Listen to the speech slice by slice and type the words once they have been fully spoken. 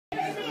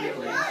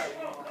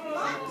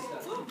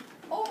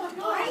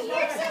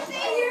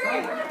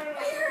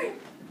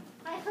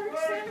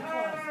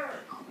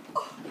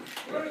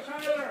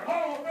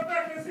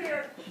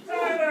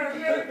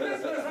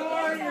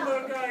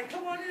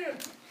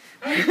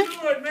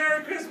doing?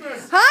 Merry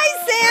Christmas!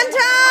 Hi,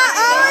 Santa!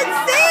 Oh,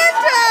 it's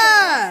Santa!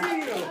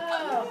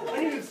 I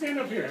need to stand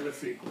up here. Let's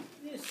see.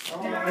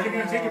 Are you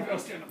going to take a... Oh,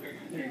 stand up here.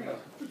 Here you go.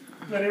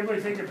 Let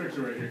everybody take a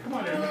picture right here. Come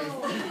on,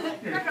 everybody.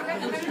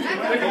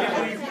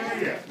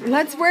 Here.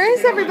 Where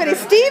is everybody?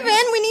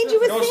 Steven, we need you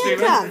with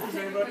Santa.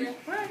 Everybody.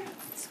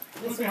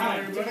 Who's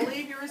behind everybody?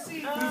 Leave your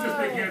receipt. Who's this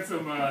big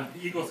handsome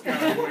Eagle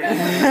Scout?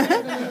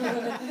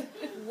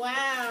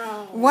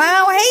 Wow.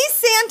 Wow, hey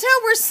Santa,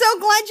 we're so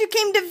glad you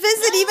came to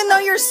visit even though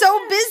you're so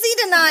busy I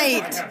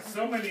tonight. have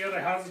so many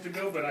other houses to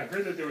go, but I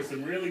heard that there were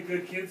some really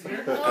good kids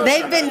here.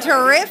 They've been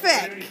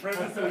terrific. Any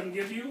presents that we can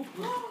give you?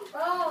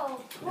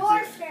 Oh, of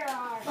course there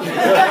are. Let's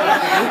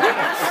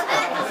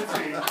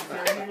see. Is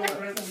there any more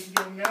presents we can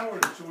give him now, or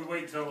should we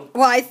wait till...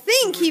 Well, I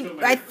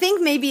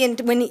think maybe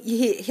when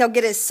he'll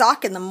get his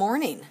sock in the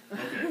morning.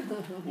 Okay.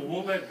 Well,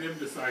 we'll let them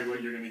decide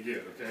what you're going to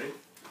get, okay?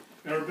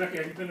 Now, Rebecca,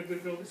 have you been a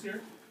good girl this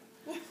year?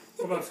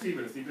 What about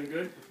Steven? Has he been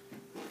good?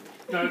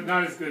 No,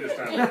 not as good as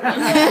Tyler.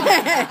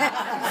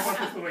 How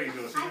about this lady,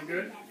 though? Has she been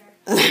good?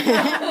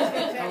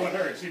 How about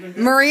her? Has she been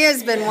good?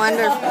 Maria's been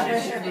wonderful.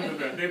 She's been the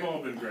best. They've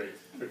all been great.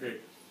 Okay.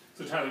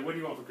 So, Tyler, what do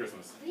you want for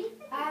Christmas? Here,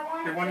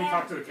 why don't you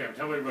talk to the camera?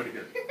 Tell everybody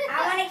here.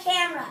 I want a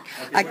camera.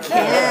 A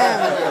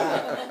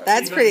camera.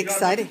 That's pretty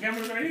exciting.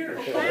 Camera's right here.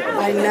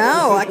 I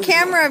know. A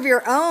camera of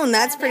your own.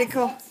 That's pretty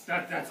cool.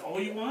 That's all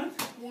you want?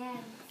 Yeah.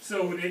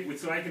 So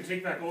I can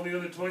take back all the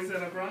other toys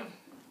that I brought?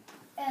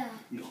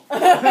 No.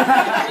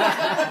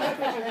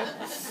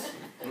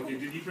 Okay,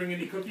 did you bring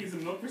any cookies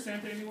and milk for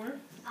Santa anywhere?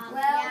 Well,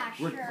 yeah,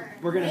 sure.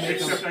 We're going to make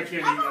Except them. I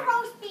can't How about eat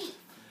roast beef?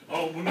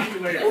 Oh, we'll meet you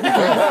later.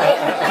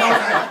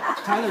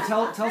 Tyler,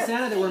 tell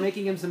Santa that we're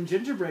making him some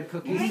gingerbread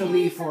cookies to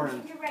leave for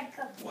him. Gingerbread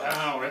cookies.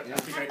 Wow, I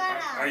think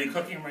are you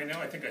cooking them right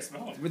now? I think I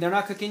smell them. They're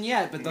not cooking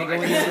yet, but they'll go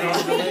in I there.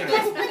 Just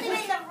put them in the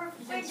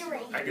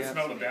refrigerator. I can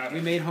smell the batter.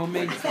 We made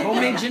homemade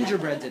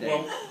gingerbread today.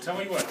 Well, tell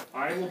me what,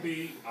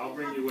 I'll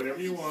bring you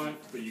whatever you want,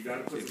 but you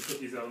gotta put the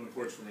cookies out on the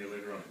porch for me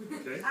later on,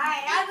 okay? Alright,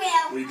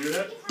 I will. Will you do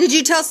that? Did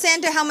you tell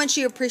Santa how much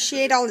you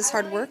appreciate all his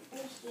hard work?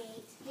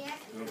 Yeah.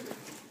 Okay.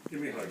 Give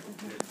me a hug.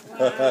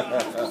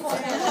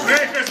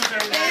 Merry Christmas,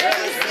 everybody!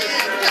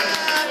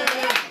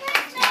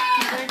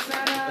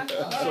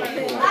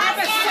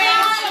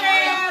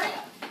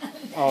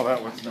 Oh,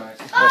 that was nice.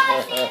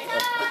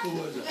 Who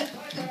was it?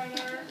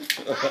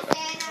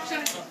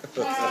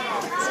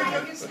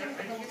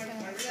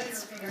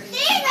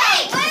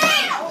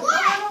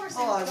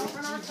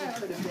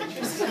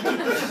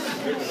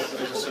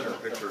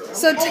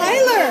 So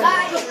Tyler.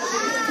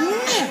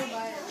 Yeah.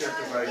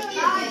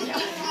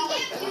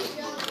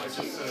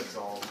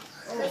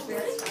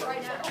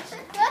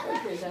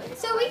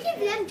 So we give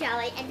them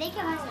jelly and they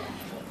give us it.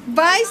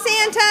 Bye,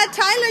 Santa.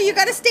 Tyler, you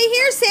got to stay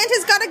here.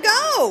 Santa's got to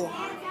go.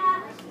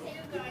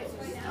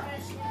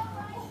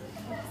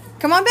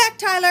 Come on back,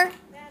 Tyler.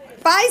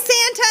 Bye,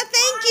 Santa.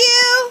 Thank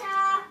you.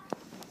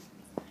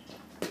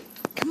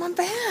 Come on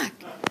back.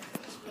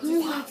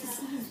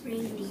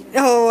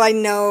 Oh, I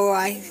know.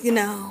 You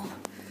know.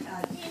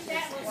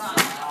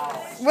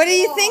 What do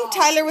you think,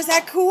 Tyler? Was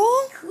that cool?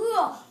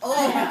 Cool.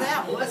 Oh,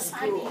 that was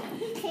cool.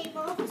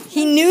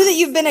 He knew that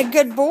you've been a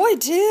good boy,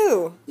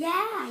 too.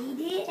 Yeah, he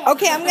did.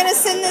 Okay, I'm going to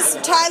send this,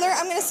 Tyler,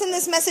 I'm going to send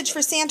this message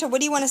for Santa.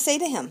 What do you want to say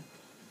to him?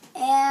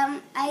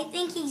 I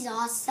think he's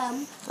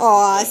awesome.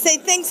 Aw, say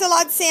thanks a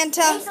lot,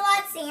 Santa. Thanks a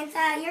lot,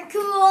 Santa. You're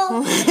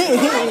cool. Bye,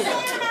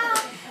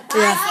 Santa. Bye,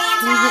 Yeah.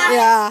 Santa.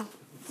 Yeah.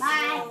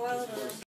 Bye.